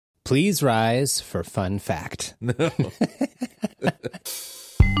Please rise for fun fact. No.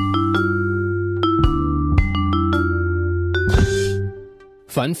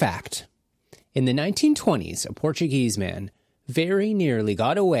 Fun fact. In the 1920s, a Portuguese man very nearly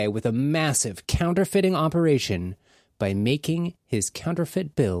got away with a massive counterfeiting operation by making his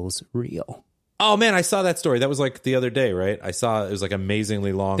counterfeit bills real. Oh, man, I saw that story. That was like the other day, right? I saw it was like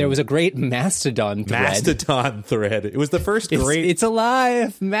amazingly long. There was a great Mastodon thread. Mastodon thread. It was the first great... It's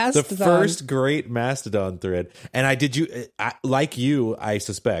alive, Mastodon. The first great Mastodon thread. And like you, I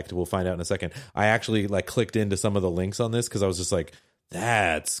suspect, we'll find out in a second, I actually like clicked into some of the links on this because I was just like,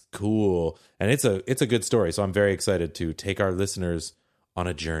 that's cool. And it's a good story. So I'm very excited to take our listeners on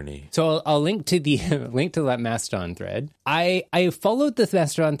a journey. So I'll link to the link to that Mastodon thread. I followed the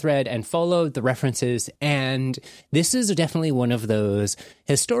Mastodon thread and followed the references, and this is definitely one of those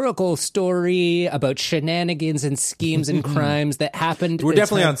historical story about shenanigans and schemes and crimes that happened. We're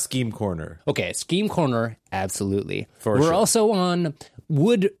definitely on Scheme Corner. Okay, Scheme Corner, absolutely. We're sure. Also on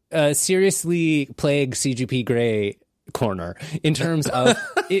would seriously plague CGP Grey corner in terms of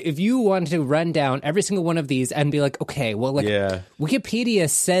if you want to run down every single one of these and be like, okay, well, like Wikipedia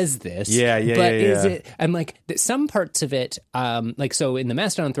says this, but is it? I'm like, some parts of it, like so in the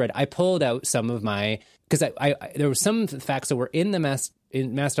Mastodon thread, I pulled out some of my because I there were some facts that were in the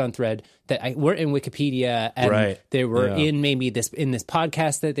Mastodon thread that were in Wikipedia, and they were in maybe this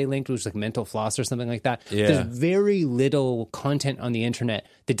podcast that they linked, which was like Mental Floss or something like that. Yeah. There's very little content on the internet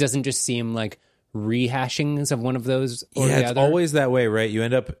that doesn't just seem like rehashings of one of those or the other. It's always that way, right? You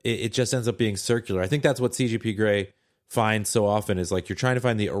end up, it just ends up being circular. I think that's what CGP Grey finds so often is like you're trying to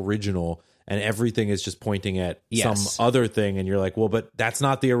find the original and everything is just pointing at some other thing and you're like, well, but that's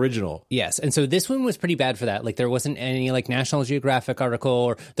not the original. Yes. And so this one was pretty bad for that. Like there wasn't any like National Geographic article,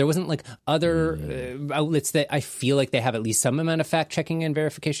 or there wasn't like other outlets that I feel like they have at least some amount of fact checking and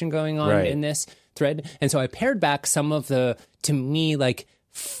verification going on in this thread. And so I pared back some of the, to me, like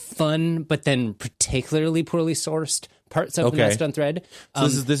fun but then particularly poorly sourced parts of the Mastodon thread. So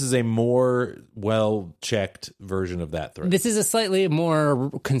this is a more well-checked version of that thread. This is a slightly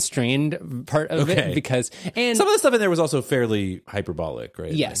more constrained part of it because and some of the stuff in there was also fairly hyperbolic,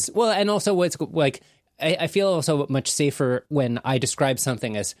 right? Yes. Well, and also what's like I feel also much safer when I describe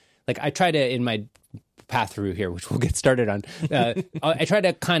something as like I try to in my path through here, which we'll get started on. I try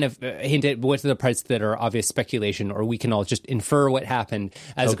to kind of hint at what are the parts that are obvious speculation, or we can all just infer what happened,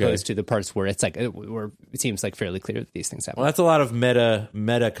 as opposed to the parts where it's like where it seems like fairly clear that these things happen. Well, that's a lot of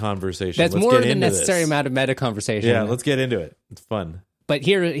meta conversation. That's more than necessary amount of meta conversation. Yeah, let's get into it. It's fun. But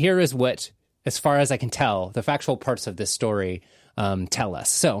here is what, as far as I can tell, the factual parts of this story tell us.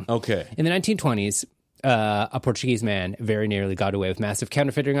 So, in the 1920s. A Portuguese man very nearly got away with massive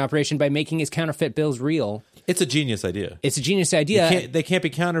counterfeiting operation by making his counterfeit bills real. It's a genius idea. It's a genius idea. They can't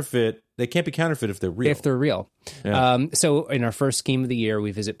be counterfeit. They can't be counterfeit if they're real. If they're real. Yeah. So in our first scheme of the year, we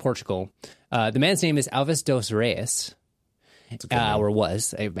visit Portugal. The man's name is Alves dos Reis, or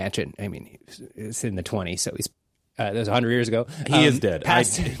was, I imagine. I mean, it's in the 20s, so he's that was 100 years ago. He is dead.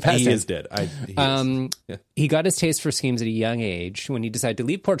 He is dead. He got his taste for schemes at a young age when he decided to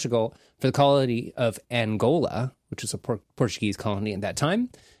leave Portugal for the colony of Angola, which was a Portuguese colony at that time,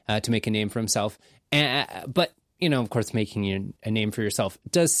 to make a name for himself. But, you know, of course, making a name for yourself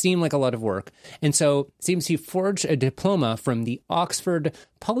does seem like a lot of work. And so it seems he forged a diploma from the Oxford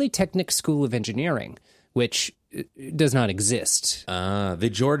Polytechnic School of Engineering, which does not exist. The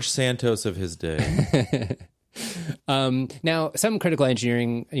George Santos of his day. Now, some critical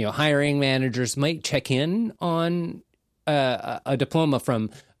engineering, hiring managers might check in on a diploma from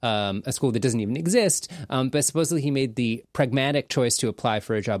a school that doesn't even exist, but supposedly he made the pragmatic choice to apply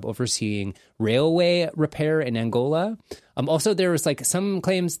for a job overseeing railway repair in Angola. Also, there was like some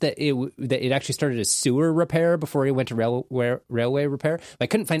claims that it actually started as sewer repair before he went to railway repair. I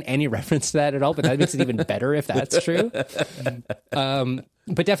couldn't find any reference to that at all, but that makes it even better if that's true.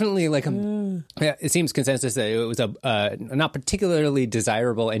 But definitely, like, it seems consensus that it was a not particularly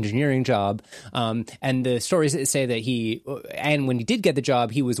desirable engineering job. And the stories say that and when he did get the job,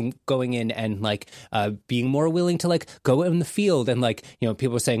 he was going in and like being more willing to like go in the field and like, people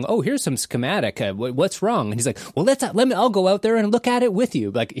were saying, "Oh, here's some schematic. What's wrong?" And he's like, "Well, I'll go out there and look at it with you."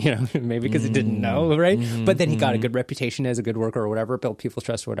 Like, maybe because he didn't know, right? But then he got a good reputation as a good worker or whatever, built people's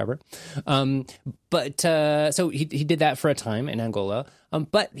trust or whatever. So he did that for a time in Angola.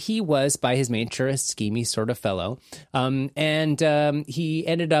 But he was, by his nature, a schemy sort of fellow. And he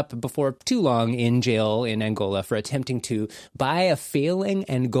ended up, before too long, in jail in Angola for attempting to buy a failing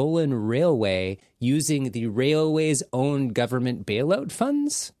Angolan railway using the railway's own government bailout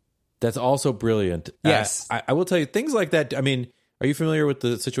funds. That's also brilliant. Yes. I will tell you, things like that, I mean, Are you familiar with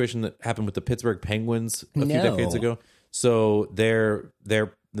the situation that happened with the Pittsburgh Penguins a few No. decades ago? So the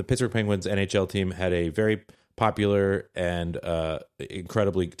Pittsburgh Penguins NHL team had a very popular and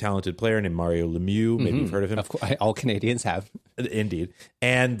incredibly talented player named Mario Lemieux. Maybe you've heard of him. Of course, all Canadians have. Indeed.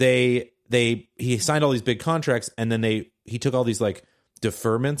 And he signed all these big contracts, and then he took all these like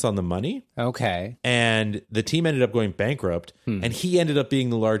deferments on the money, Okay. and the team ended up going bankrupt, and he ended up being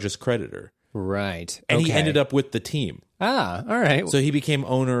the largest creditor. Right. And he Okay. ended up with the team. Ah, all right. So he became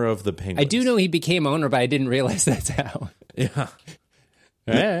owner of the Penguins. I do know he became owner, but I didn't realize that's how. Yeah.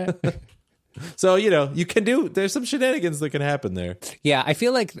 Eh. So, you can there's some shenanigans that can happen there. Yeah, I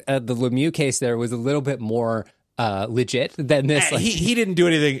feel like the Lemieux case there was a little bit more legit than this. Like, He didn't do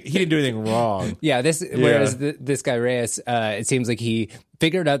anything. He didn't do anything wrong. yeah, whereas this guy Reyes, it seems like he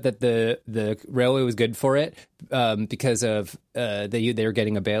figured out that the railway was good for it because of they were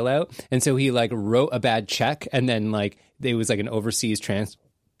getting a bailout, and so he like wrote a bad check, and then like it was like an overseas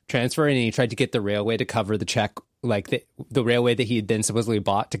transfer, and he tried to get the railway to cover the check, like the railway that he had then supposedly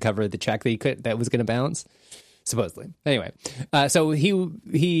bought to cover the check that was going to bounce. Supposedly. Anyway, so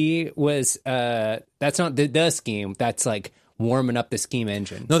he was. That's not the scheme. That's like warming up the scheme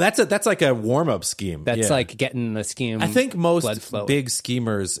engine. No, that's like a warm up scheme. That's like getting the scheme. I think blood most flowing. big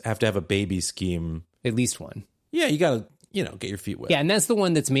schemers have to have a baby scheme. At least one. Yeah, you gotta get your feet wet. Yeah, and that's the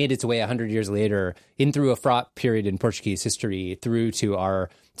one that's made its way 100 years later in through a fraught period in Portuguese history through to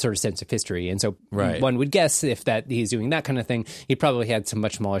our sort of sense of history. And so Right. one would guess if that he's doing that kind of thing, he probably had some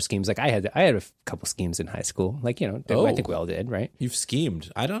much smaller schemes. Like I had a couple schemes in high school. Like, I think we all did, right? You've schemed.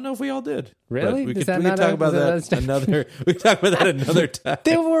 I don't know if we all did. Really? But we Is could that we not could talk a- about is that that another. We could talk about that another time.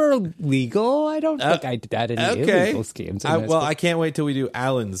 They were legal. I don't think I did any illegal schemes. in high school. I can't wait till we do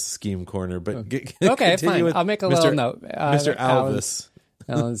Alan's scheme corner. But Okay, continue fine. with I'll make a Mr. little note. Mr. Alvis.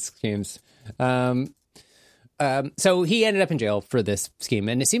 Alan's schemes. So he ended up in jail for this scheme,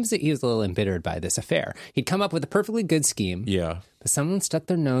 and it seems that he was a little embittered by this affair. He'd come up with a perfectly good scheme, Yeah. but someone stuck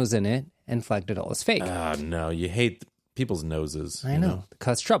their nose in it and flagged it all as fake. Ah, no, you hate people's noses. I know. It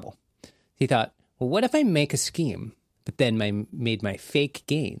caused trouble. He thought, well, what if I make a scheme, but then made my fake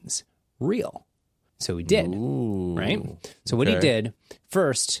gains real? So he did, Ooh, right? So what he okay. did,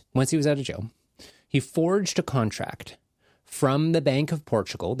 first, once he was out of jail, he forged a contract from the Bank of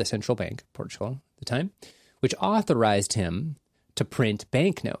Portugal, the central bank of Portugal at the time, which authorized him to print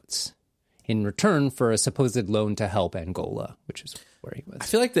banknotes in return for a supposed loan to help Angola, which is where he I was.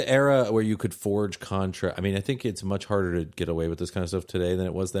 feel like the era where you could forge contract. I mean, I think it's much harder to get away with this kind of stuff today than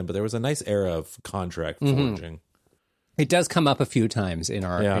it was then. But there was a nice era of contract forging. It does come up a few times in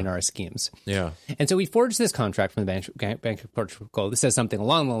our schemes. Yeah. And so we forged this contract from the Bank of Portugal. This says something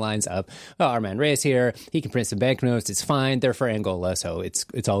along the lines of, oh, our man Reyes here, he can print some banknotes. It's fine. They're for Angola, so it's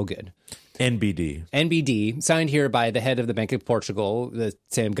all good. NBD. NBD, signed here by the head of the Bank of Portugal, the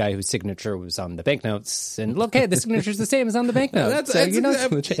same guy whose signature was on the banknotes. And look, hey, the signature's the same as on the banknotes.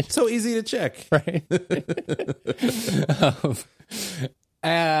 It's legit. So easy to check. Right?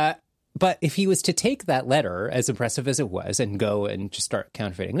 But if he was to take that letter, as impressive as it was, and go and just start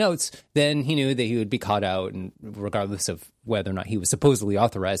counterfeiting notes, then he knew that he would be caught out, and regardless of whether or not he was supposedly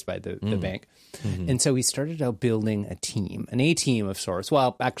authorized by the bank. And so he started out building an A team of sorts.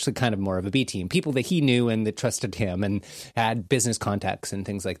 Well, actually kind of more of a B team, people that he knew and that trusted him and had business contacts and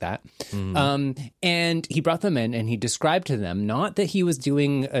things like that. And he brought them in and he described to them, not that he was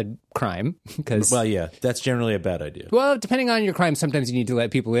doing a crime, because... Well, yeah, that's generally a bad idea. Well, depending on your crime, sometimes you need to let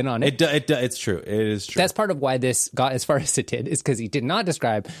people in on it. It's true. It is true. That's part of why this got as far as it did, is because he did not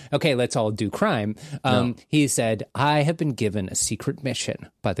describe, okay, let's all do crime. He said, I have been given a secret mission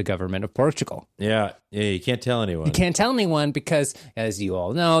by the government of Portugal. Yeah, you can't tell anyone. You can't tell anyone because, as you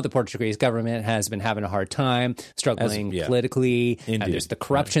all know, the Portuguese government has been having a hard time, struggling politically. And there's the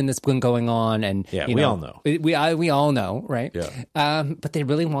corruption that's been going on. And we all know. We all know, right? Yeah. But they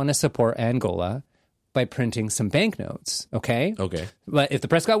really want to support Angola by printing some banknotes, okay? Okay. But if the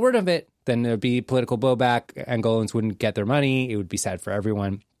press got word of it, then there'd be political blowback. Angolans wouldn't get their money. It would be sad for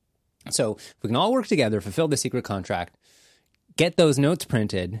everyone. So if we can all work together, fulfill the secret contract, get those notes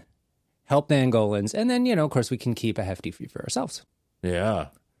printed, help the Angolans, and then, of course, we can keep a hefty fee for ourselves. Yeah.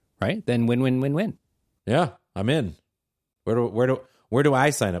 Right? Then win. Yeah, I'm in. Where do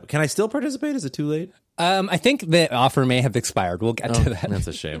I sign up? Can I still participate? Is it too late? I think the offer may have expired. We'll get to that. That's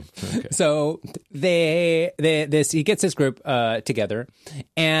a shame. Okay. So he gets this group together,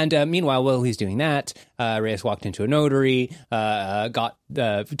 and meanwhile, while he's doing that, Reyes walked into a notary, got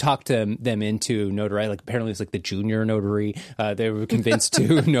talked them into notary. Like apparently it was like the junior notary. They were convinced to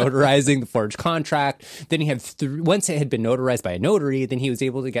notarizing the forged contract. Then he had once it had been notarized by a notary, then he was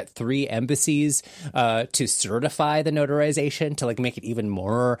able to get 3 embassies to certify the notarization, to like make it even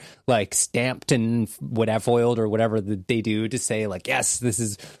more like stamped and whatever foiled or whatever they do to say like, yes, this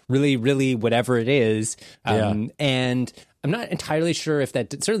is really, really whatever it is. And I'm not entirely sure if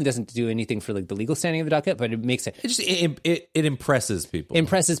that certainly doesn't do anything for like the legal standing of the docket, but it makes it it impresses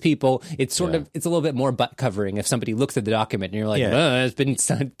people. It's sort of, it's a little bit more butt covering if somebody looks at the document and you're like, it's been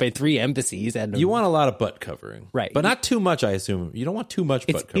signed by 3 embassies. And you want a lot of butt covering, right? But not too much. I assume you don't want too much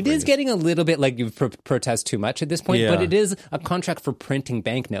butt covering. It is getting a little bit like you protest too much at this point, but it is a contract for printing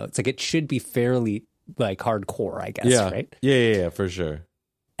banknotes. Like it should be fairly like hardcore, I guess. Right? Yeah, for sure.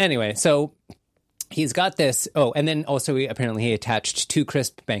 Anyway, so he's got this. Oh, and then also he attached 2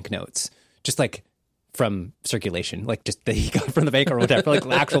 crisp banknotes, just like from circulation, like just that he got from the bank or whatever, like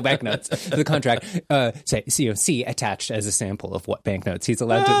actual banknotes to the contract. See attached as a sample of what banknotes he's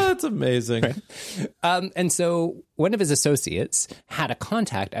allowed to. That's amazing. Right? And so one of his associates had a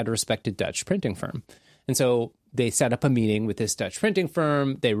contact at a respected Dutch printing firm. And so they set up a meeting with this Dutch printing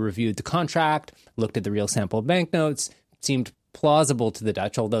firm. They reviewed the contract, looked at the real sample banknotes, seemed plausible to the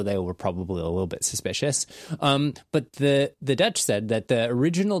Dutch, although they were probably a little bit suspicious. But the Dutch said that the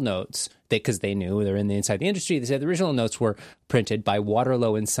original notes, because they knew they're inside the industry, they said the original notes were printed by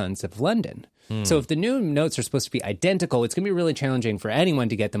Waterloo and Sons of London. So if the new notes are supposed to be identical, it's going to be really challenging for anyone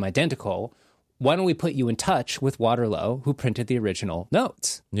to get them identical. Why don't we put you in touch with Waterloo, who printed the original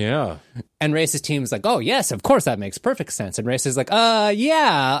notes? Yeah. And Race's team's like, oh, yes, of course, that makes perfect sense. And Race is like, okay,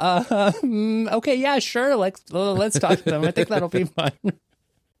 yeah, sure. Let's talk to them. I think that'll be fun.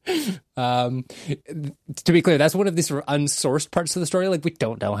 To be clear, that's one of these sort of unsourced parts of the story. Like, we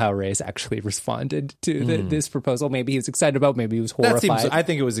don't know how Race actually responded to this proposal. Maybe he was excited about, maybe he was horrified. I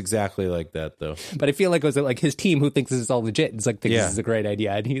think it was exactly like that, though. But I feel like it was like his team who thinks this is all legit. It's like, thinks this is a great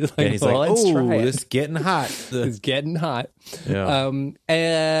idea. And he's like, let's try it. This is getting hot. It's getting hot. Yeah.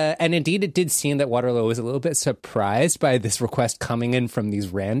 And indeed, it did seem that Waterloo was a little bit surprised by this request coming in from these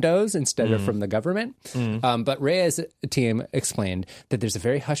randos instead of from the government. But Reyes' team explained that there's a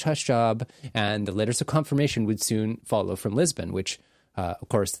very hush-hush job, and the letters of confirmation would soon follow from Lisbon, which, of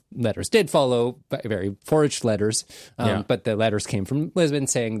course, letters did follow, very forged letters. But the letters came from Lisbon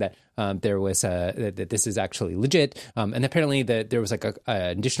saying that there was that this is actually legit. And apparently there was like an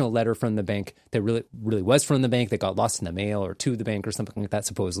additional letter from the bank that really was from the bank that got lost in the mail or to the bank or something like that,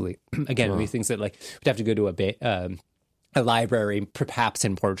 supposedly. Again, these things that like we'd have to go to a library, perhaps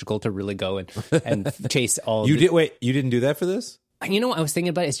in Portugal, to really go and chase all. You didn't do that for this? You know what I was thinking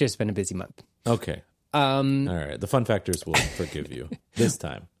about? It's just been a busy month. Okay. All right. The fun factors will forgive you this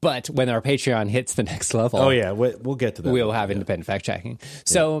time. But when our Patreon hits the next level... Oh, yeah. We'll get to that. We'll have independent fact checking.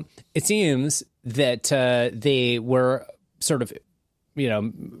 So it seems that they were sort of,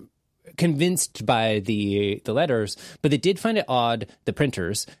 convinced by the letters, but they did find it odd, the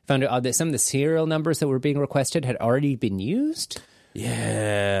printers found it odd that some of the serial numbers that were being requested had already been used.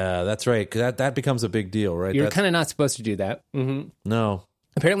 Yeah, that's right. 'Cause that becomes a big deal, right? You're kind of not supposed to do that. Mm-hmm. No.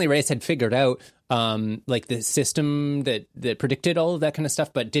 Apparently, Race had figured out like the system that predicted all of that kind of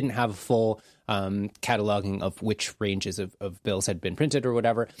stuff, but didn't have a full cataloging of which ranges of bills had been printed or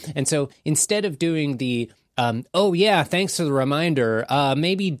whatever. And so instead of doing the thanks for the reminder,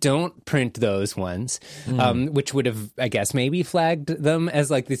 maybe don't print those ones, which would have, I guess, maybe flagged them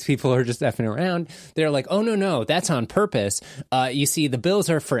as like these people are just effing around. They're like, oh, no, that's on purpose. You see, the bills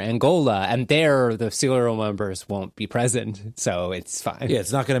are for Angola, and there the serial numbers won't be present, so it's fine. Yeah,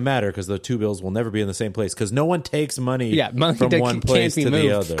 it's not going to matter because the 2 bills will never be in the same place because no one takes money from one place to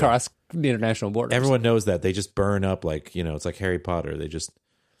the other. Across the international borders. Everyone knows that. They just burn up like, it's like Harry Potter. They just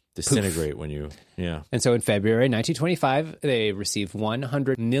disintegrate when you, And so in February 1925, they received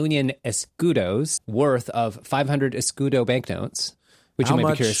 100 million escudos worth of 500 escudo banknotes, which you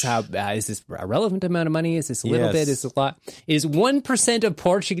might be curious, is this a relevant amount of money? Is this a little bit? Is this a lot? It is 1% of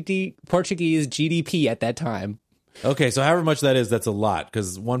Portuguese GDP at that time. Okay, so however much that is, that's a lot,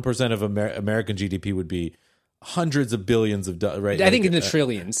 because 1% of American GDP would be hundreds of billions of dollars, right? I think in the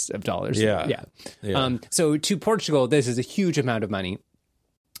trillions of dollars. Yeah. So to Portugal, this is a huge amount of money.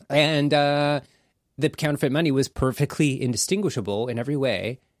 And the counterfeit money was perfectly indistinguishable in every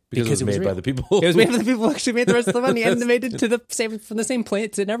way. Because it was made by the people. It was made by the people who actually made the rest of the money, and they made it from the same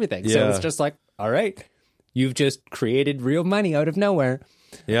plates and everything. So it's just like, all right, you've just created real money out of nowhere.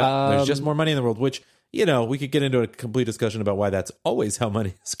 Yeah, there's just more money in the world, which you know, we could get into a complete discussion about why that's always how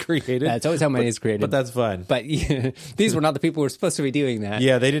money is created. That's always how money is created. But that's fine. But yeah, these were not the people who were supposed to be doing that.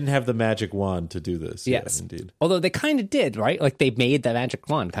 Yeah, they didn't have the magic wand to do this. Yes. Yeah, indeed. Although they kind of did, right? Like they made the magic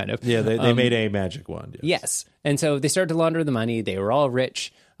wand, kind of. Yeah, they made a magic wand. Yes. And so they started to launder the money. They were all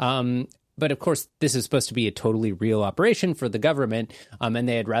rich. But of course, this is supposed to be a totally real operation for the government, and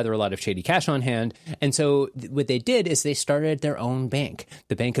they had rather a lot of shady cash on hand. And so what they did is they started their own bank,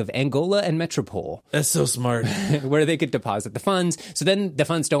 the Bank of Angola and Metropole. That's so smart. Where they could deposit the funds. So then the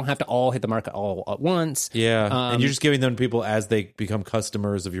funds don't have to all hit the market all at once. Yeah, and you're just giving them people as they become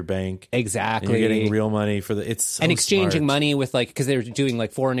customers of your bank. Exactly. And you're getting real money for the. It's so and exchanging smart. money with like because they're doing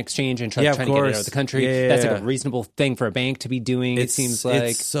like foreign exchange and trying to get it out of the country. Yeah, That's like a reasonable thing for a bank to be doing. It seems like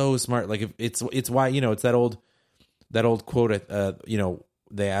it's so smart. Like if it's why, you know, it's that old quote. You know,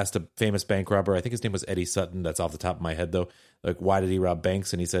 they asked a famous bank robber. I think his name was Eddie Sutton. That's off the top of my head though. Like, why did he rob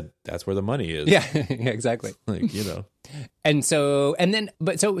banks? And he said, "That's where the money is." Yeah, exactly. Like, you know. And so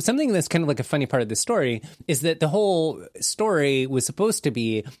something that's kind of like a funny part of this story is that the whole story was supposed to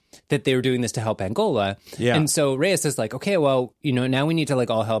be that they were doing this to help Angola. Yeah. And so Reyes is like, okay, well, you know, now we need to like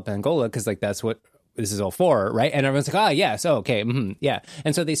all help Angola because like that's what this is all for, right? And everyone's like, yes, okay, yeah.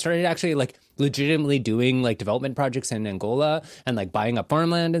 And so they started actually like legitimately doing like development projects in Angola and like buying up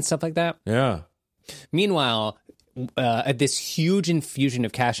farmland and stuff like that. Yeah. Meanwhile, this huge infusion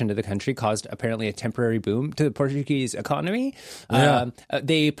of cash into the country caused apparently a temporary boom to the Portuguese economy. Yeah.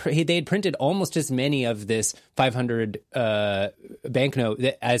 They had printed almost as many of this 500 banknote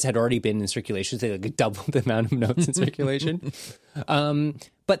as had already been in circulation. So they like doubled the amount of notes in circulation.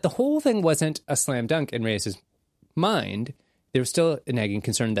 But the whole thing wasn't a slam dunk in Reyes's mind. There was still a nagging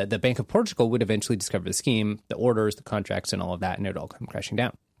concern that the Bank of Portugal would eventually discover the scheme, the orders, the contracts, and all of that, and it would all come crashing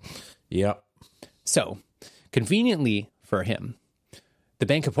down. Yeah. So, conveniently for him, the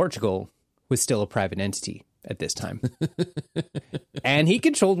Bank of Portugal was still a private entity at this time. And he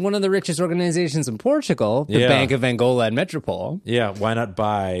controlled one of the richest organizations in Portugal, the Bank of Angola and Metropole. Yeah. Why not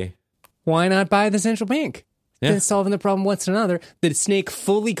buy the central bank? Yeah. Then solving the problem once another. The snake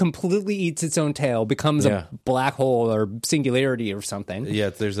completely eats its own tail, becomes a black hole or singularity or something. Yeah.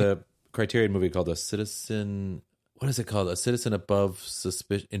 There's a Criterion movie called A Citizen. What is it called? A Citizen Above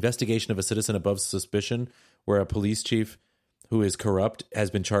Suspicion. Investigation of a Citizen Above Suspicion, where a police chief who is corrupt has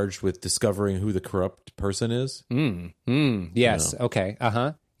been charged with discovering who the corrupt person is. Yes. Okay.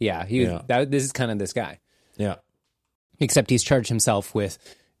 Yeah. This is kind of this guy. Yeah. Except he's charged himself with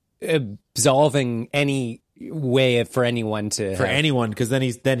absolving any way for anyone to anyone, because then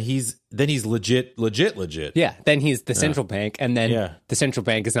he's legit. Yeah. Then he's the central bank, and then the central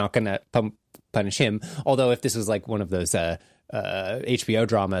bank is not going to punish him. Although if this was like one of those HBO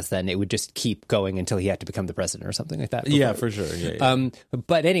dramas, then it would just keep going until he had to become the president or something like that. Yeah, for sure. Yeah.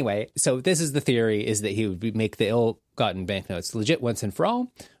 But anyway, so this is the theory, is that he would make the ill-gotten banknotes legit once and for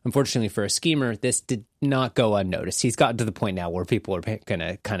all. Unfortunately for a schemer, this did not go unnoticed. He's gotten to the point now where people are going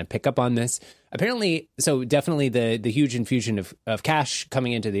to kind of pick up on this. Apparently, so definitely the huge infusion of cash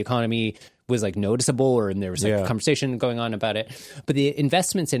coming into the economy was like noticeable, or there was like a conversation going on about it. But the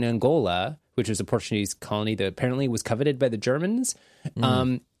investments in Angola, which was a Portuguese colony that apparently was coveted by the Germans,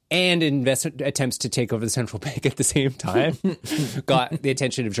 and attempts to take over the central bank at the same time, got the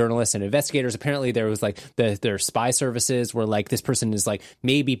attention of journalists and investigators. Apparently there was like their spy services were like, this person is like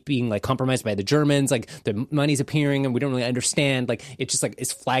maybe being like compromised by the Germans, like the money's appearing and we don't really understand. Like it just like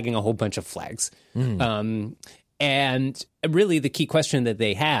is flagging a whole bunch of flags. And really the key question that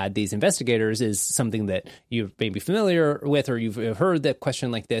they had, these investigators, is something that you may be familiar with, or you've heard the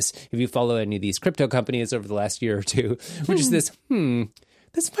question like this if you follow any of these crypto companies over the last year or two, which is this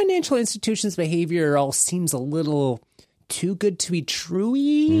financial institutions' behavior all seems a little too good to be true-y,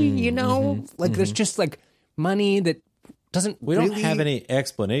 you know? There's just like money that we don't have any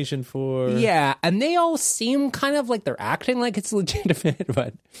explanation for. Yeah, and they all seem kind of like they're acting like it's legitimate,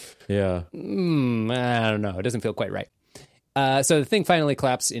 but yeah, I don't know. It doesn't feel quite right. So the thing finally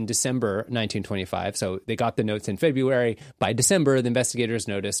collapsed in December 1925. So they got the notes in February. By December, the investigators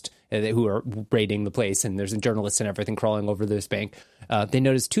noticed, who are raiding the place, and there's journalists and everything crawling over this bank. They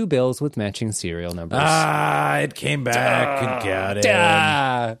noticed 2 bills with matching serial numbers. It came back and got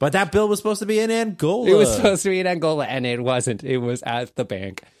it. But that bill was supposed to be in Angola. It was supposed to be in Angola, and it wasn't. It was at the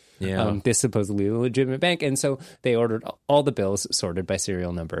bank. Yeah. This supposedly legitimate bank. And so they ordered all the bills sorted by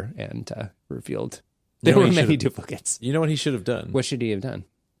serial number and revealed there were many duplicates. You know what he should have done? What should he have done?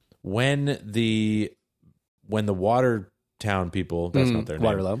 When the Watertown people, that's not their name.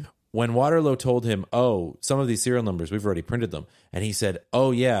 Waterloo. When Waterloo told him, some of these serial numbers, we've already printed them. And he said,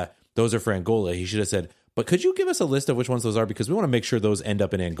 oh, yeah, those are for Angola. He should have said, But could you give us a list of which ones those are? Because we want to make sure those end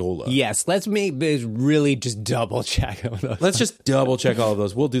up in Angola. Yes, let's really just double check on those. Let's just double check all of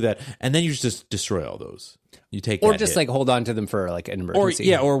those. We'll do that. And then you just destroy all those. You take or that just hit. like hold on to them for like an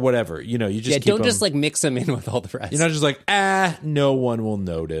emergency. Or whatever. You know, you just keep don't them. just like mix them in with all the rest. You're not just like, no one will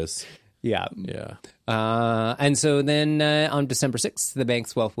notice. Yeah. Yeah. And so then on December 6th, the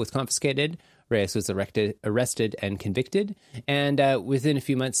bank's wealth was confiscated. Reyes was arrested and convicted. And within a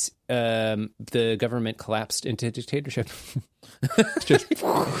few months, the government collapsed into dictatorship.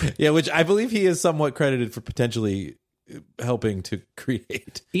 Yeah, which I believe he is somewhat credited for potentially helping to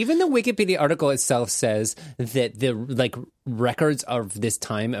create. Even the Wikipedia article itself says that the like records of this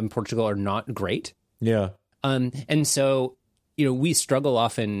time in Portugal are not great. Yeah. And so, you know, we struggle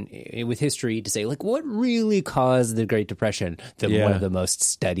often with history to say, like, what really caused the Great Depression, one of the most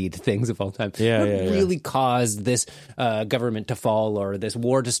studied things of all time? What really caused this government to fall or this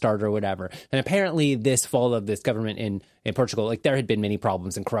war to start or whatever? And apparently this fall of this government in Portugal, like, there had been many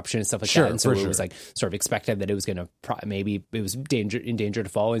problems and corruption and stuff like that. And so it was, like, sort of expected that it was going to maybe it was in danger to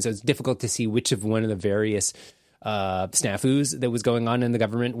fall. And so it's difficult to see which of one of the various snafus that was going on in the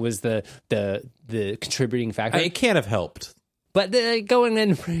government was the contributing factor. It can't have helped. But going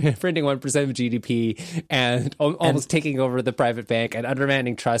in, printing 1% of GDP and almost taking over the private bank and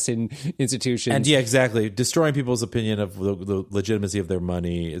undermining trust in institutions. And yeah, exactly. Destroying people's opinion of the legitimacy of their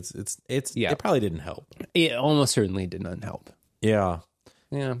money. It probably didn't help. It almost certainly did not help. Yeah.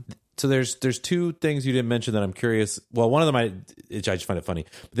 Yeah. So there's two things you didn't mention that I'm curious. Well, one of them I just find it funny.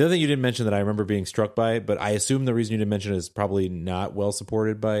 But the other thing you didn't mention that I remember being struck by, but I assume the reason you didn't mention it is probably not well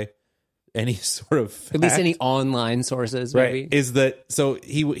supported by any sort of fact. At least any online sources, maybe. Right, is that so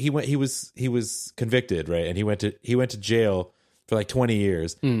he was convicted, right? And he went to jail for like 20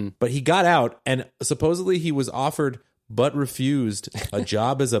 years. But he got out and supposedly he was offered but refused a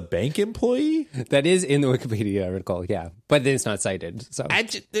job as a bank employee. That is in the Wikipedia article, yeah. But then it's not cited. So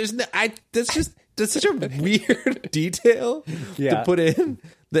that's such a weird detail to put in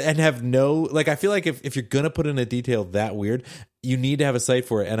and have no, like, I feel like if you're going to put in a detail that weird, you need to have a site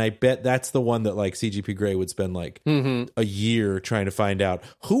for it. And I bet that's the one that like CGP Grey would spend like a year trying to find out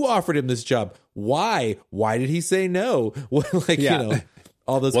who offered him this job. Why did he say no? You know,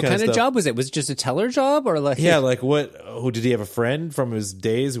 all those what kind of stuff. job was it? Was it just a teller job or like? Yeah. Like who did he have a friend from his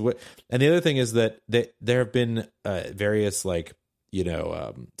days? And the other thing is that there have been various like, you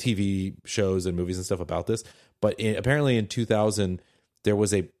know, TV shows and movies and stuff about this. But apparently in 2000, there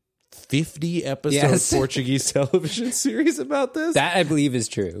was a 50 episode Portuguese television series about this. That I believe is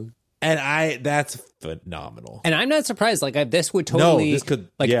true. And that's phenomenal. And I'm not surprised. Like this would totally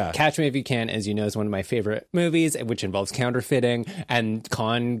Catch Me If You Can, as you know, is one of my favorite movies, which involves counterfeiting and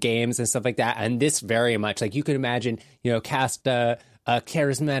con games and stuff like that. And this very much, like you could imagine, you know, cast a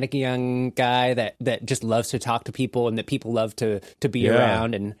charismatic young guy that just loves to talk to people and that people love to be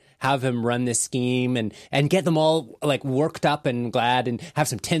around and have him run this scheme and get them all like worked up and glad and have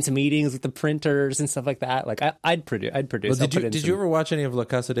some tense meetings with the printers and stuff like that. Like I'd produce. Well, did you ever watch any of La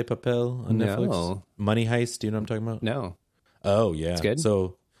Casa de Papel on Netflix? No. Money Heist. Do you know what I'm talking about? No. Oh yeah, it's good.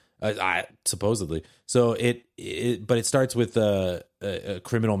 So, supposedly, so but it starts with a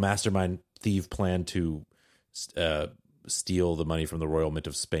criminal mastermind thief plan to steal the money from the Royal Mint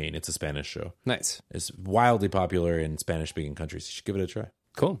of Spain. It's a Spanish show. Nice. It's wildly popular in Spanish-speaking countries. You should give it a try.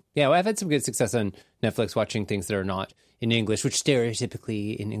 Cool. Yeah, well, I've had some good success on Netflix watching things that are not in English, which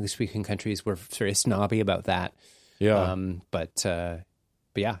stereotypically in English-speaking countries we're very snobby about that. Yeah. But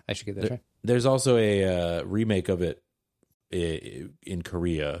yeah, I should give that a try. There's also a remake of it in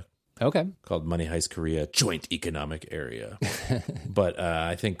Korea. Okay. Called Money Heist Korea Joint Economic Area. But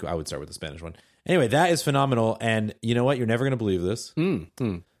I think I would start with the Spanish one. Anyway, that is phenomenal. And you know what? You're never going to believe this.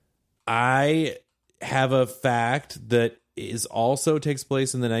 I have a fact that also takes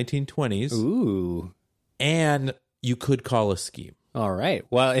place in the 1920s. Ooh. And you could call a scheme. All right.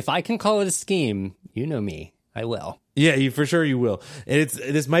 Well, if I can call it a scheme, you know me. I will. Yeah, for sure you will. And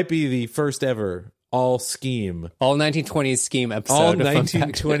this might be the first ever all 1920s scheme episode. All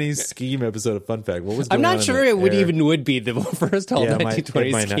 1920s scheme episode of Fun Fact. What was going I'm on not sure it would be the first all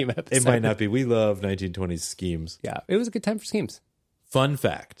 1920s scheme episode. It might not be. We love 1920s schemes. Yeah, it was a good time for schemes. Fun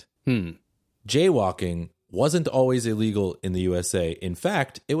fact. Jaywalking wasn't always illegal in the USA. In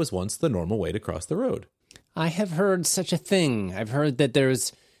fact, it was once the normal way to cross the road. I have heard such a thing. I've heard that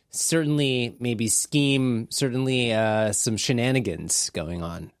there's certainly maybe some shenanigans going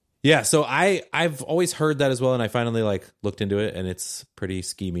on. Yeah, so I've always heard that as well, and I finally looked into it, and it's pretty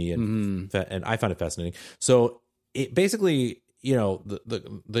schemy, and I find it fascinating. So it basically, you know,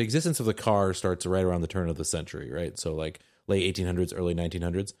 the existence of the car starts right around the turn of the century, right? So like late 1800s, early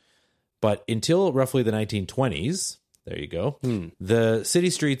 1900s. But until roughly the 1920s, there you go, the city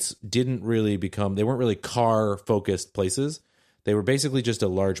streets didn't really become, they weren't really car-focused places. They were basically just a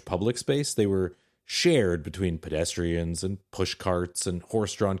large public space. They were shared between pedestrians and push carts and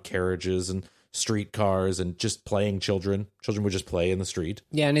horse-drawn carriages and streetcars and just playing children. Children would just play in the street.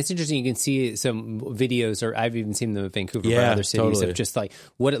 Yeah, and it's interesting. You can see some videos, or I've even seen them in Vancouver by Yeah, other cities, totally. of just like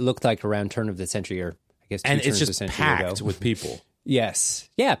what it looked like around turn of the century, or I guess two And turns it's of the just century packed ago. with people. Yes.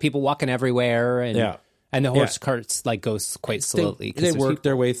 Yeah, people walking everywhere. And, Yeah. and the horse carts like go quite slowly. 'cause They there's work people-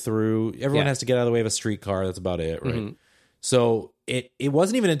 their way through. Everyone Yeah. has to get out of the way of a streetcar. That's about it, right? So it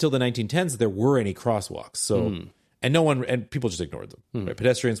wasn't even until the 1910s that there were any crosswalks. So and no one, and people just ignored them. Right?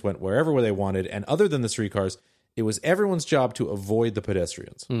 Pedestrians went wherever they wanted, and other than the streetcars, it was everyone's job to avoid the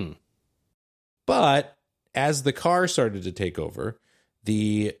pedestrians. But as the car started to take over,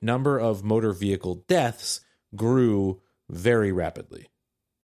 the number of motor vehicle deaths grew very rapidly.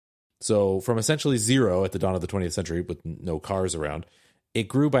 So from essentially zero at the dawn of the 20th century with no cars around, it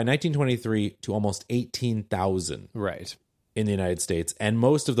grew by 1923 to almost 18,000 Right. in the United States, and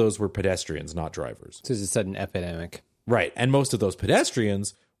most of those were pedestrians, not drivers. So it's a sudden epidemic. Right, and most of those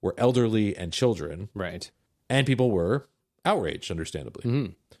pedestrians were elderly and children, Right. and people were outraged,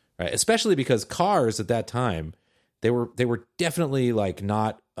 understandably. Right, especially because cars at that time, they were definitely like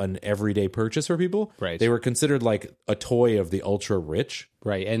not an everyday purchase for people. Right. They were considered like a toy of the ultra rich.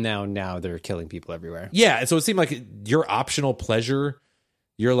 Right. And now they're killing people everywhere. Yeah, and so it seemed like your optional pleasure,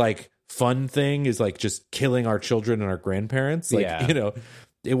 your like fun thing is like just killing our children and our grandparents. Like, Yeah. you know,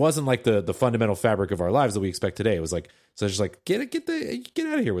 it wasn't like the fundamental fabric of our lives that we expect today. It was like, so it's just like, get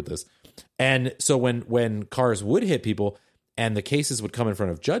out of here with this. And so when cars would hit people and the cases would come in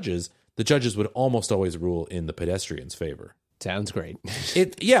front of judges, the judges would almost always rule in the pedestrians' favor. Sounds great.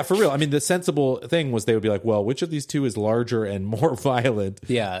 Yeah, for real. I mean, the sensible thing was they would be like, well, which of these two is larger and more violent?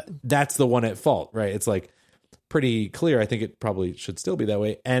 Yeah. That's the one at fault, right? It's like pretty clear. I think it probably should still be that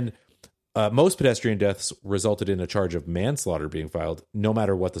way. And most pedestrian deaths resulted in a charge of manslaughter being filed, no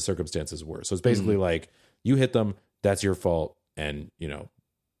matter what the circumstances were. So it's basically like you hit them, that's your fault, and you know,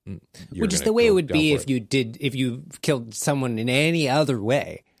 Which is the way it would be if you killed someone in any other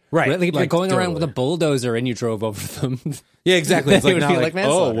way. Right. Like if you're Like, going around totally. with a bulldozer and you drove over them. Yeah, exactly. It's It like would not feel like, like oh,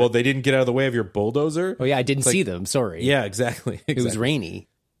 manslaughter. well, they didn't get out of the way of your bulldozer. Oh yeah, I didn't see them. Sorry. Yeah, exactly. It was rainy.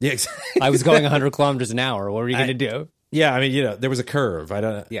 Yeah, exactly. I was going 100 kilometers an hour. What were you going to do? Yeah, I mean, you know, there was a curve. I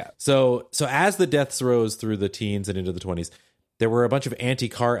don't. Yeah. So as the deaths rose through the teens and into the 20s, there were a bunch of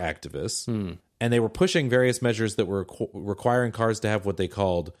anti-car activists, and they were pushing various measures that were requiring cars to have what they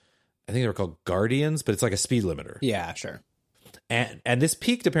called, I think they were called guardians, but it's like a speed limiter. Yeah, sure. And this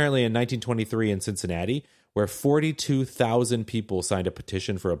peaked apparently in 1923 in Cincinnati, where 42,000 people signed a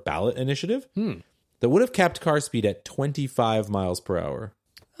petition for a ballot initiative that would have capped car speed at 25 miles per hour.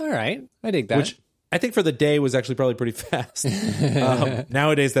 All right. I dig that. Which I think for the day was actually probably pretty fast.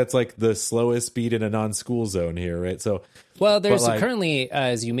 Nowadays, that's like the slowest speed in a non-school zone here, right? So, Well, there's But, like- currently,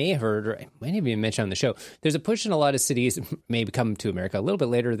 as you may have heard, or I might have even mentioned on the show, there's a push in a lot of cities, maybe come to America a little bit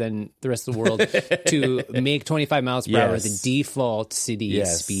later than the rest of the world, to make 25 miles per hour Yes. the default city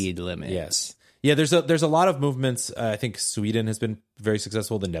Yes. speed limit. yes. Yeah, there's a lot of movements. I think Sweden has been very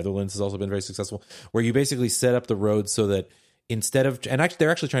successful. The Netherlands has also been very successful, where you basically set up the roads so that instead of, and actually, they're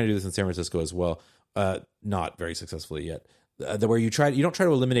actually trying to do this in San Francisco as well, not very successfully yet. Where you don't try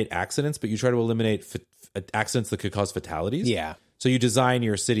to eliminate accidents, but you try to eliminate accidents that could cause fatalities. Yeah. So you design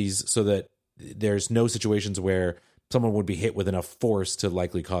your cities so that there's no situations where someone would be hit with enough force to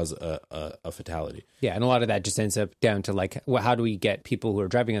likely cause a fatality. Yeah, and a lot of that just ends up down to like, well, how do we get people who are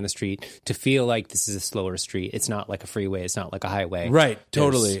driving on the street to feel like this is a slower street? It's not like a freeway. It's not like a highway. Right, There's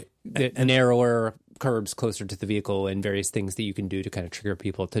totally. the narrower curbs closer to the vehicle and various things that you can do to kind of trigger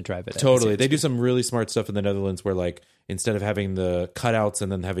people to drive it. Totally. They do some really smart stuff in the Netherlands where, like, instead of having the cutouts and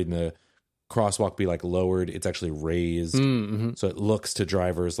then having the crosswalk be like lowered, it's actually raised. So it looks to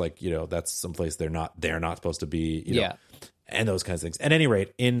drivers like, you know, that's someplace they're not supposed to be, you know, Yeah. and those kinds of things. At any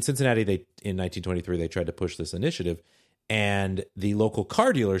rate, in Cincinnati, in 1923, they tried to push this initiative, and the local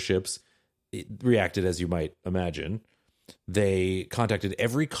car dealerships reacted, as you might imagine. They contacted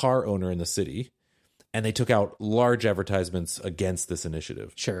every car owner in the city, and they took out large advertisements against this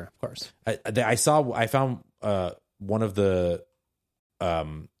initiative. Sure, of course. I found one of the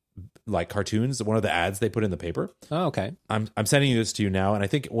like cartoons, one of the ads they put in the paper. Oh, okay. I'm sending you this to you now, and I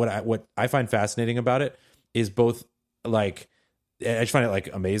think what I find fascinating about it is both like I just find it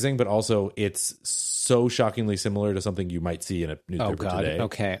like amazing, but also it's so shockingly similar to something you might see in a newspaper Oh, God. today.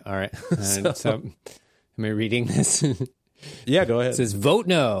 Okay. All right. So, am I reading this? It Yeah, go ahead. says, vote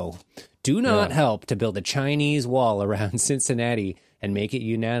no. Do not help to build a Chinese wall around Cincinnati and make it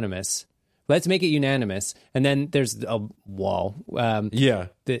unanimous. let's make it unanimous. And then there's a wall. Yeah.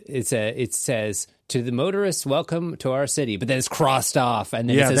 It says, to the motorists, welcome to our city. But then it's crossed off. And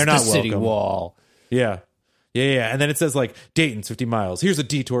then Yeah, it says they're the not city welcome. wall. Yeah. And then it says like Dayton's 50 miles. Here's a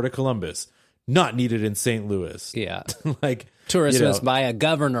detour to Columbus. Not needed in St. Louis. Yeah. Like Tourists you know, must buy a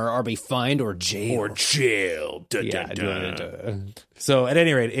governor or be fined or jailed. or jail. Dun, Yeah. dun, dun. So at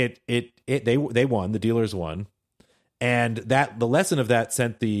any rate, they won. The dealers won, and the lesson of that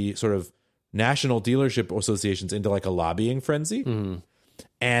sent the sort of national dealership associations into like a lobbying frenzy,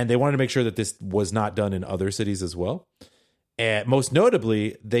 and they wanted to make sure that this was not done in other cities as well. And most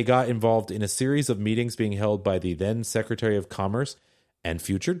notably, they got involved in a series of meetings being held by the then Secretary of Commerce and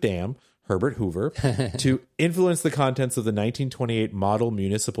future dam, Herbert Hoover, to influence the contents of the 1928 Model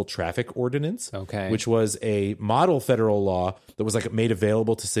Municipal Traffic Ordinance, which was a model federal law that was like made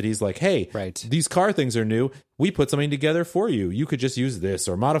available to cities like, hey, these car things are new. We put something together for you. You could just use this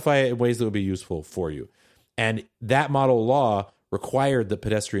or modify it in ways that would be useful for you. And that model law required that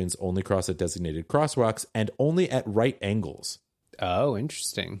pedestrians only cross at designated crosswalks and only at right angles. Oh,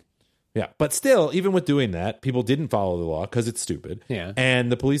 interesting. Yeah, but still, even with doing that, people didn't follow the law because it's stupid. Yeah. And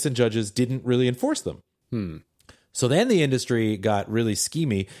the police and judges didn't really enforce them. So then the industry got really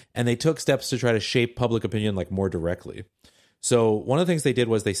schemy, and they took steps to try to shape public opinion like more directly. So one of the things they did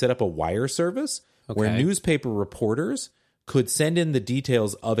was they set up a wire service where newspaper reporters could send in the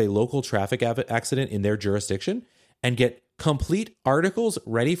details of a local traffic accident in their jurisdiction and get complete articles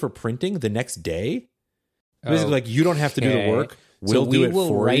ready for printing the next day. Basically, like, you don't have to do the work. We'll do it for you. We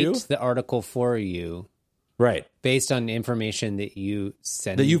will write the article for you. Right. Based on information that you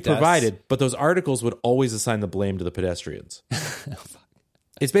sent that you provided, but those articles would always assign the blame to the pedestrians.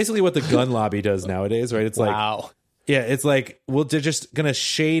 It's basically what the gun lobby does nowadays, right? It's like, yeah, it's like, well, they're just going to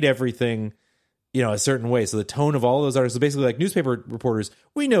shade everything, you know, a certain way. So the tone of all those articles is basically like, newspaper reporters,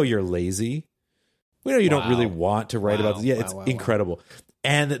 we know you're lazy. We know you don't really want to write about this. Yeah, it's incredible.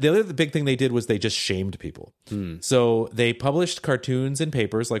 And the other big thing they did was they just shamed people. So they published cartoons in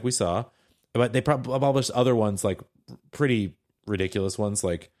papers like we saw, but they published other ones, like pretty ridiculous ones,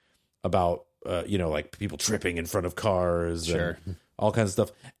 like about, you know, like people tripping in front of cars and all kinds of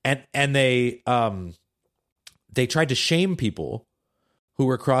stuff. And they tried to shame people who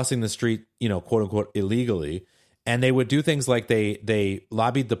were crossing the street, you know, quote unquote, illegally. And they would do things like they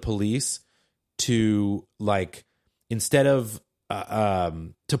lobbied the police to, like, instead of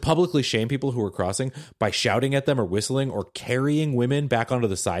to publicly shame people who were crossing by shouting at them or whistling or carrying women back onto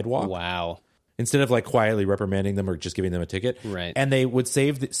the sidewalk. Wow. Instead of like quietly reprimanding them or just giving them a ticket. Right. And they would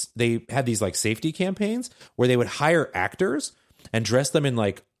they had these like safety campaigns where they would hire actors and dress them in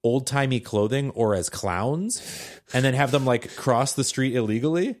like old timey clothing or as clowns and then have them like cross the street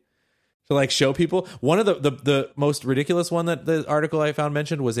illegally to like show people. One of the most ridiculous one that the article I found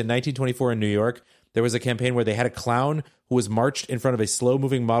mentioned was in 1924 in New York. There was a campaign where they had a clown who was marched in front of a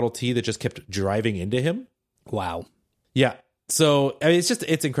slow-moving Model T that just kept driving into him. Wow. Yeah. So I mean,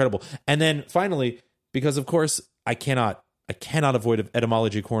 it's incredible. And then finally, because of course I cannot avoid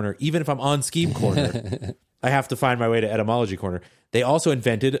Etymology Corner, even if I'm on Scheme Corner, I have to find my way to Etymology Corner. They also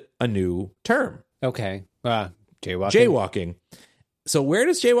invented a new term. Okay. Jaywalking. Jaywalking. So where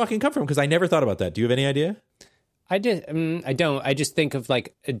does jaywalking come from? Because I never thought about that. Do you have any idea? I don't. I just think of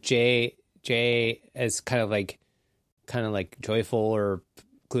like a J as kind of like joyful or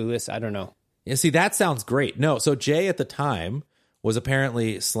clueless. I don't know. Yeah, see, that sounds great. No, so Jay at the time was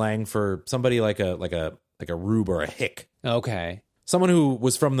apparently slang for somebody like a rube or a hick. Okay. Someone who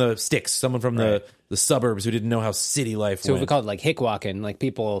was from the sticks, someone from the suburbs who didn't know how city life so went. We call it like hick walking, like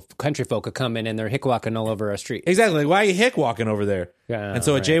country folk would come in and they're hick walking all over a street. Exactly. Like, why are you hick walking over there? Yeah, and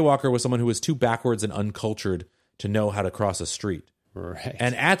so a jaywalker was someone who was too backwards and uncultured to know how to cross a street. Right.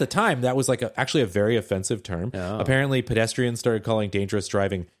 And at the time, that was like actually a very offensive term. Oh. Apparently, pedestrians started calling dangerous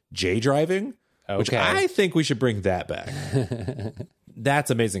driving J driving, which I think we should bring that back. That's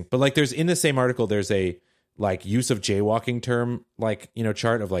amazing. But like, there's in the same article, there's a like use of jaywalking term, like, you know,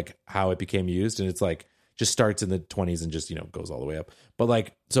 chart of like how it became used. And it's like just starts in the 20s and just, you know, goes all the way up. But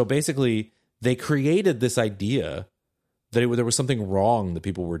like, so basically they created this idea that there was something wrong that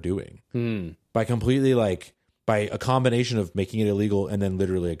people were doing by completely like, by a combination of making it illegal and then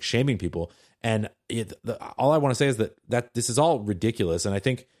literally like shaming people. And all I want to say is that this is all ridiculous. And I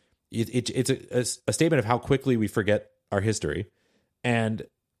think it's a statement of how quickly we forget our history.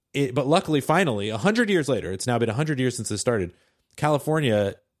 But luckily, finally, 100 years later, it's now been 100 years since this started,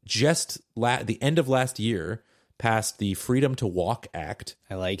 California the end of last year passed the Freedom to Walk Act.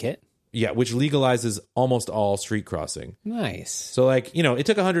 I like it. Yeah, which legalizes almost all street crossing. Nice. So, like, you know, it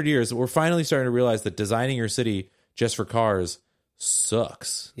took 100 years. But we're finally starting to realize that designing your city just for cars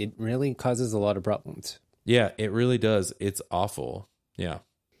sucks. It really causes a lot of problems. Yeah, it really does. It's awful. Yeah.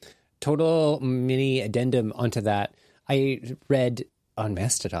 Total mini addendum onto that. I read on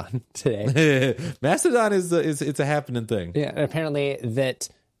Mastodon today. Mastodon is it's a happening thing. Yeah, apparently that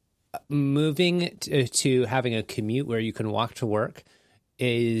moving to having a commute where you can walk to work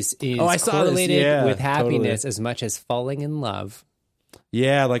is I saw correlated this. Yeah, with happiness totally. as much as falling in love.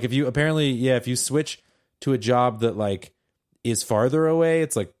 Yeah, like if you switch to a job that like is farther away,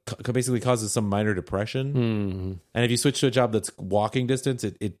 it's like basically causes some minor depression. And if you switch to a job that's walking distance,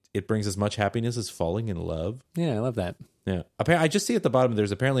 it brings as much happiness as falling in love. Yeah, I love that. Yeah. I just see at the bottom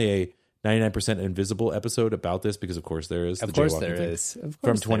there's apparently a 99% Invisible episode about this because of course there is. Of course there is.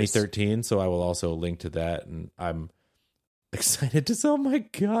 From 2013, so I will also link to that, and I'm excited to oh my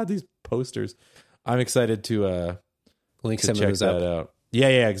god, these posters. I'm excited to Link to some of check those that up. out.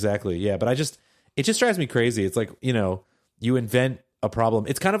 Yeah, exactly. Yeah, but it just drives me crazy. It's like, you invent a problem.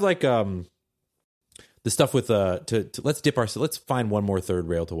 It's kind of like the stuff with let's find one more third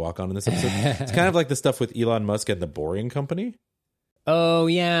rail to walk on in this episode. It's kind of like the stuff with Elon Musk and the Boring Company. Oh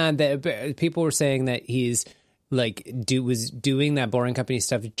yeah, people were saying that he's like was doing that Boring Company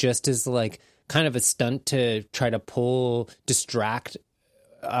stuff just as like kind of a stunt to try to distract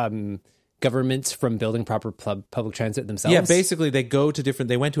governments from building proper public transit themselves. Yeah, basically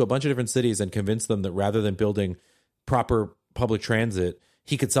they went to a bunch of different cities and convinced them that rather than building proper public transit,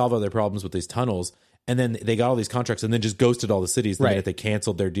 he could solve all their problems with these tunnels. And then they got all these contracts and then just ghosted all the cities the minute they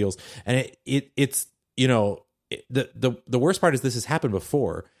canceled their deals. And it's the worst part is this has happened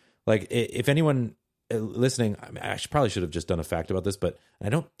before. Like if anyone listening, I probably should have just done a fact about this, but I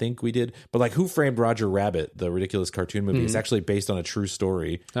don't think we did. But like Who Framed Roger Rabbit, the ridiculous cartoon movie, is actually based on a true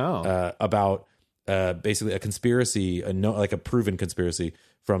story about basically a conspiracy, like a proven conspiracy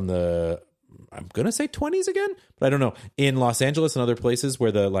from the, I'm going to say 20s again, but I don't know, in Los Angeles and other places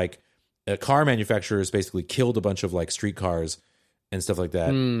where the car manufacturers basically killed a bunch of like streetcars and stuff like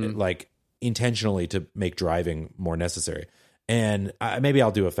that, like intentionally to make driving more necessary. And maybe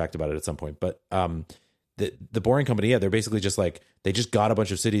I'll do a fact about it at some point, but the Boring Company, yeah, they're basically just like, they just got a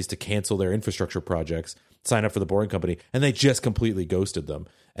bunch of cities to cancel their infrastructure projects, sign up for the Boring Company, and they just completely ghosted them.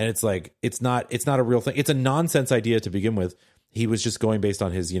 And it's like, it's not a real thing. It's a nonsense idea to begin with. He was just going based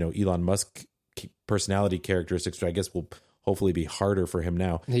on his, Elon Musk personality characteristics, which I guess will hopefully be harder for him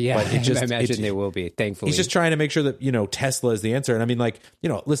now. Yeah, but I imagine they will be, thankfully. He's just trying to make sure that, Tesla is the answer. And I mean, like,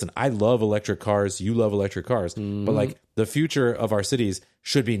 listen, I love electric cars. You love electric cars. But like the future of our cities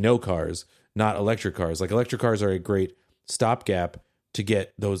should be no cars, not electric cars. Like electric cars are a great stopgap to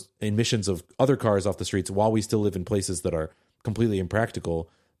get those emissions of other cars off the streets while we still live in places that are completely impractical.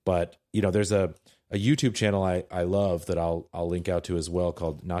 But, there's a YouTube channel I love that I'll link out to as well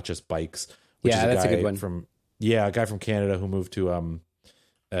called Not Just Bikes. Which is that's a good one. A guy from Canada who moved to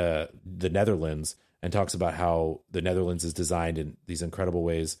the Netherlands and talks about how the Netherlands is designed in these incredible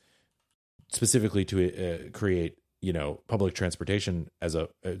ways, specifically to create public transportation so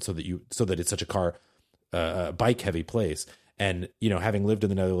that it's such a bike heavy place. And having lived in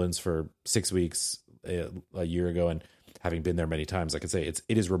the Netherlands for 6 weeks a year ago and having been there many times, I can say it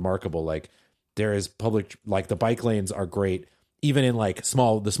is remarkable. Like there is public, like the bike lanes are great. Even in like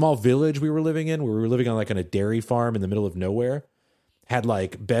the small village we were living in, where we were living on like on a dairy farm in the middle of nowhere, had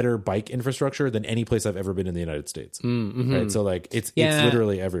like better bike infrastructure than any place I've ever been in the United States. Right. So like it's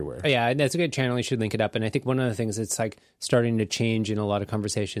literally everywhere. Yeah. That's a good channel. You should link it up. And I think one of the things that's like starting to change in a lot of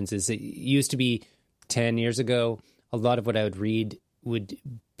conversations is it used to be 10 years ago, a lot of what I would read would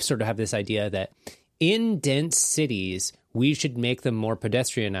sort of have this idea that in dense cities, we should make them more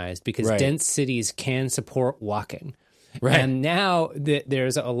pedestrianized because dense cities can support walking. Right. And now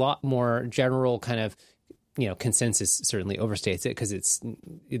there's a lot more general kind of, consensus certainly overstates it because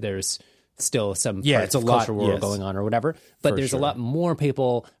there's still some it's a lot culture war going on or whatever. But there's a lot more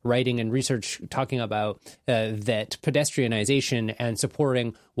people writing and research talking about that pedestrianization and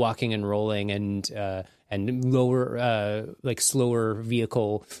supporting walking and rolling and lower, slower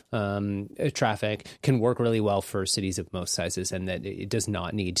vehicle traffic can work really well for cities of most sizes, and that it does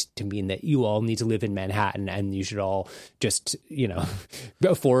not need to mean that you all need to live in Manhattan and you should all just,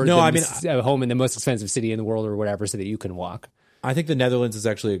 afford a home in the most expensive city in the world or whatever so that you can walk. I think the Netherlands is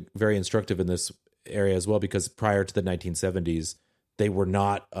actually very instructive in this area as well, because prior to the 1970s, they were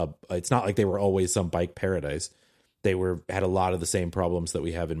not it's not like they were always some bike paradise. They had a lot of the same problems that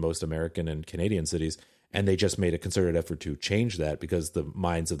we have in most American and Canadian cities. And they just made a concerted effort to change that because the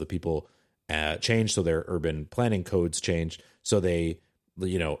minds of the people changed. So their urban planning codes changed. So they,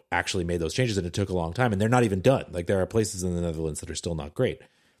 actually made those changes, and it took a long time, and they're not even done. Like there are places in the Netherlands that are still not great.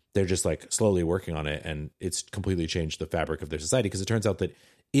 they're just like slowly working on it, and it's completely changed the fabric of their society. Because it turns out that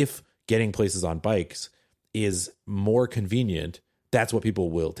if getting places on bikes is more convenient, that's what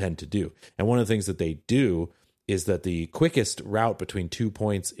people will tend to do. And one of the things that they do is that the quickest route between 2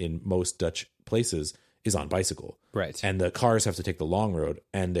 points in most Dutch places is on bicycle. Right. And the cars have to take the long road,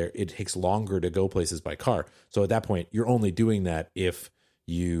 and it takes longer to go places by car. So at that point, you're only doing that if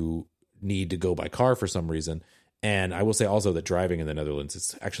you need to go by car for some reason. And I will say also that driving in the Netherlands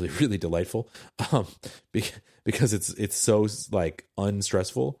is actually really delightful, because it's so like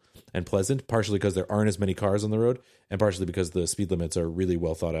unstressful and pleasant, partially because there aren't as many cars on the road, and partially because the speed limits are really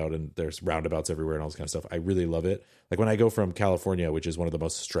well thought out and there's roundabouts everywhere and all this kind of stuff. I really love it. Like when I go from California, which is one of the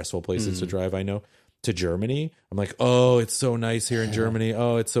most stressful places to drive, I know, to Germany, I'm like, oh, it's so nice here in Germany.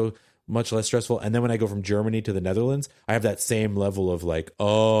 Oh, it's so much less stressful. And then when I go from Germany to the Netherlands, I have that same level of like,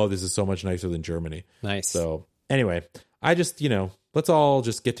 oh, this is so much nicer than Germany. Nice. So anyway, I just, let's all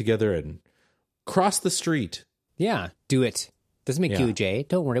just get together and cross the street. Yeah, do it. Doesn't make you a J.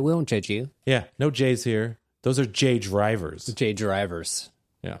 Don't worry, we won't judge you. Yeah, no J's here. Those are J drivers. J drivers.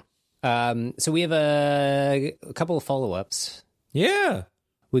 Yeah. So we have a couple of follow-ups. Yeah.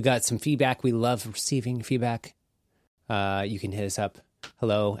 We got some feedback. We love receiving feedback. You can hit us up.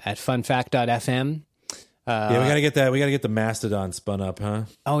 hello@funfact.fm. Yeah, we gotta get that. We gotta get the Mastodon spun up, huh?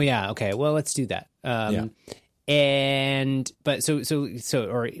 Oh yeah. Okay. Well, let's do that. Or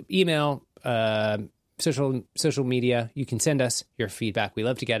email, social media. You can send us your feedback. We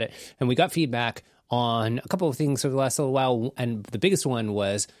love to get it. And we got feedback on a couple of things over the last little while, and the biggest one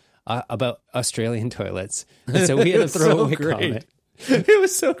was about Australian toilets. And so we had to throw a comment. It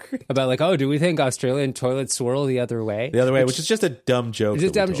was so great. About like, oh, do we think Australian toilets swirl the other way? The other way, which is just a dumb joke. It's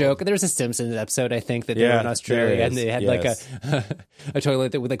a dumb joke. There was a Simpsons episode, I think, that they were in Australia, and they had like a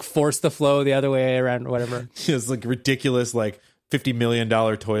toilet that would like force the flow the other way around, or whatever. It's like ridiculous, like $50 million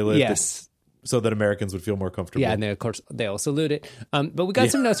toilet. Yes. So that Americans would feel more comfortable. Yeah, and then, of course, they all salute it. But we got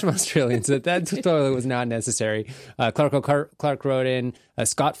some notes from Australians that toilet was not necessary. Clark wrote in.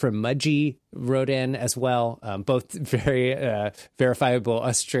 Scott from Mudgee wrote in as well. Both very verifiable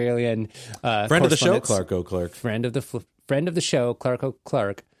Australian friend of the show, Clark O'Clark. Friend of the show, Clark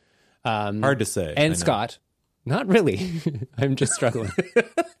O'Clark. Hard to say. And Scott. Not really. I'm just struggling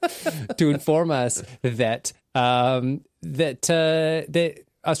to inform us that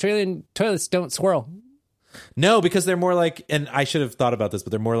Australian toilets don't swirl. No, because they're more like, and I should have thought about this, but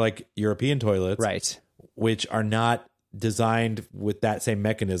they're more like European toilets. Right. Which are not designed with that same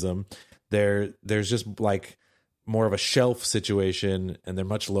mechanism. There's just like more of a shelf situation, and they're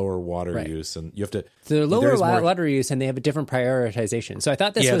much lower water use, and you have to. They're lower water use, and they have a different prioritization. So I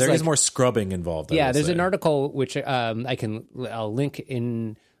thought this was there is more scrubbing involved. There's an article which I'll link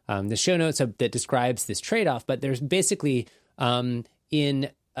in the show notes that describes this trade-off. But there's basically in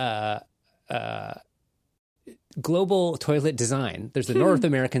global toilet design, there's the North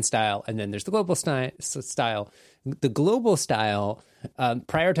American style, and then there's the global style. The global style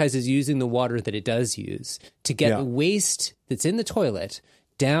prioritizes using the water that it does use to get the waste that's in the toilet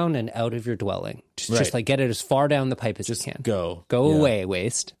down and out of your dwelling. Just like get it as far down the pipe as you can. Go away,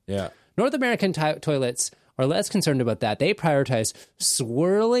 waste. Yeah. North American toilets are less concerned about that. They prioritize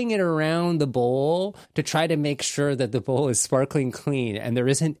swirling it around the bowl to try to make sure that the bowl is sparkling clean and there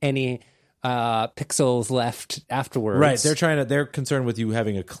isn't any pixels left afterwards. Right. They're concerned with you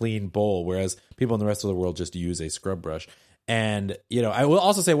having a clean bowl, whereas people in the rest of the world just use a scrub brush. And, I will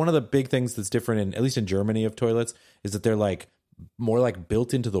also say one of the big things that's different at least in Germany of toilets is that they're like more like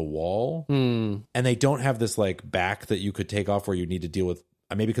built into the wall, and they don't have this like back that you could take off where you need to deal with.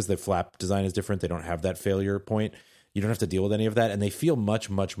 Maybe because the flap design is different, they don't have that failure point. You don't have to deal with any of that, and they feel much,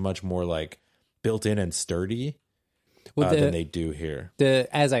 much, much more like built in and sturdy than they do here.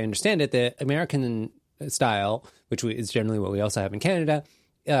 As I understand it, the American style, which is generally what we also have in Canada,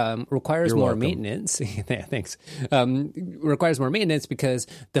 requires more maintenance. Yeah, thanks. Requires more maintenance because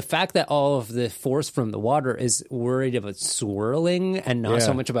the fact that all of the force from the water is worried about swirling and not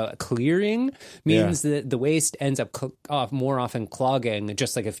so much about clearing means that the waste ends up more often clogging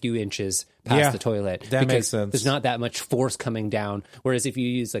just like a few inches past the toilet. That makes sense. There's not that much force coming down. Whereas if you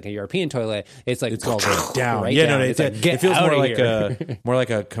use like a European toilet, it's like it's all going down. Right down. It feels more like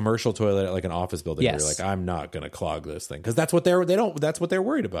a commercial toilet at like an office building. Yes. Where you're like, I'm not going to clog this thing because that's what they're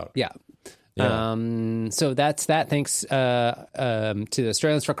worried about. Yeah. So that's that. Thanks to the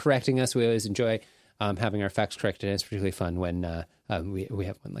Australians for correcting us. We always enjoy having our facts corrected, and it's particularly fun when we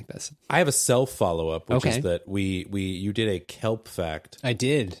have one like this. I have a self follow-up, which is that you did a kelp fact. I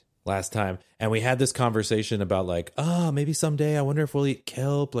did. Last time, and we had this conversation about like, maybe someday I wonder if we'll eat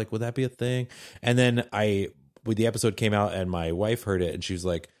kelp, like would that be a thing? And then the episode came out and my wife heard it and she was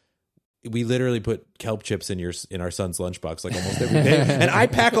like, we literally put kelp chips in our son's lunchbox like almost every day, and I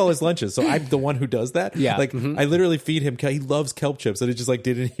pack all his lunches, so I'm the one who does that. Yeah. like I literally feed him. He loves kelp chips, and it just like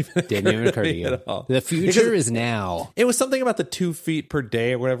didn't even occur to you at all. The future is now. It was something about the 2 feet per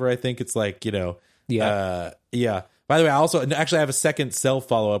day or whatever. I think it's like, Yeah. yeah. By the way, I have a second self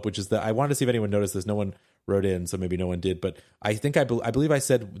follow up, which is that I wanted to see if anyone noticed this. No one wrote in, so maybe no one did. But I think I believe I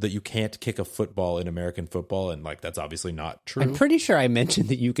said that you can't kick a football in American football, and like that's obviously not true. I'm pretty sure I mentioned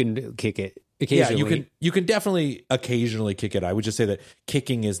that you can kick it occasionally. Yeah, you can definitely occasionally kick it. I would just say that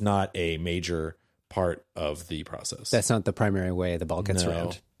kicking is not a major part of the process. That's not the primary way the ball gets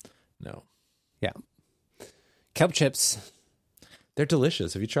around. No. Yeah. Kelp chips. They're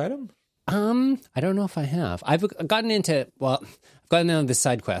delicious. Have you tried them? I don't know if I have. I've gotten into this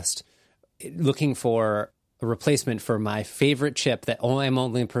side quest looking for a replacement for my favorite chip that I'm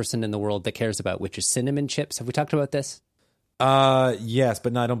only a person in the world that cares about, which is cinnamon chips. Have we talked about this? Yes,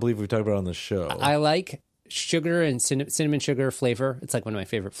 but no, I don't believe we've talked about it on the show. I like sugar and cinnamon sugar flavor. It's like one of my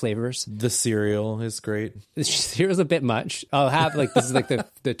favorite flavors. The cereal is great. The cereal's a bit much. I'll have this is like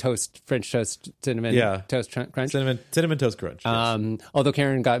the toast, French toast, cinnamon toast crunch. Cinnamon toast crunch. Yes. Although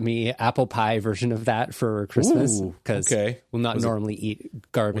Karen got me apple pie version of that for Christmas because we'll not normally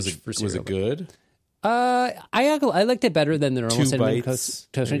eat garbage for cereal. Was it good? I liked it better than the normal 2 cinnamon bites,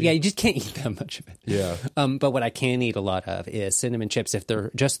 toast. Yeah, you just can't eat that much of it. Yeah. But what I can eat a lot of is cinnamon chips if they're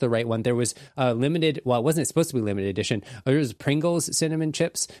just the right one. There was limited. Well, it wasn't supposed to be limited edition. There was Pringles cinnamon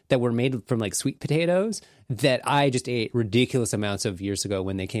chips that were made from like sweet potatoes that I just ate ridiculous amounts of years ago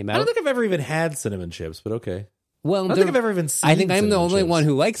when they came out. I don't think I've ever even had cinnamon chips, but okay. Well, I don't think I've ever even seen I think I'm the cinnamon only chips. one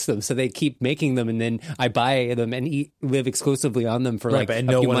who likes them, so they keep making them, and then I buy them and live exclusively on them for like but a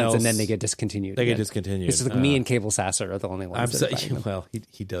no few one months, and else- then they get discontinued. They get again. discontinued. It's like me and Cable Sasser are the only ones. that are buying them. Well,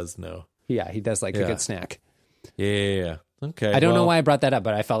 he does know. Yeah, he does like a good snack. Yeah. Okay. I don't know why I brought that up,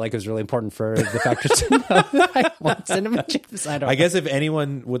 but I felt like it was really important for the factors to know that I want cinnamon chips. I guess if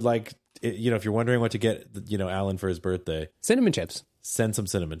anyone would like, if you're wondering what to get, Alan for his birthday, cinnamon chips. send some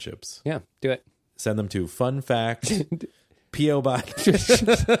cinnamon chips. Yeah, do it. Send them to Fun Fact P.O. Box.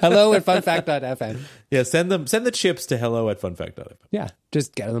 Hello at funfact.fm. Yeah, send the chips to hello@funfact.fm. Yeah,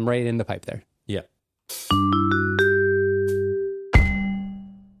 just get them right in the pipe there. Yeah.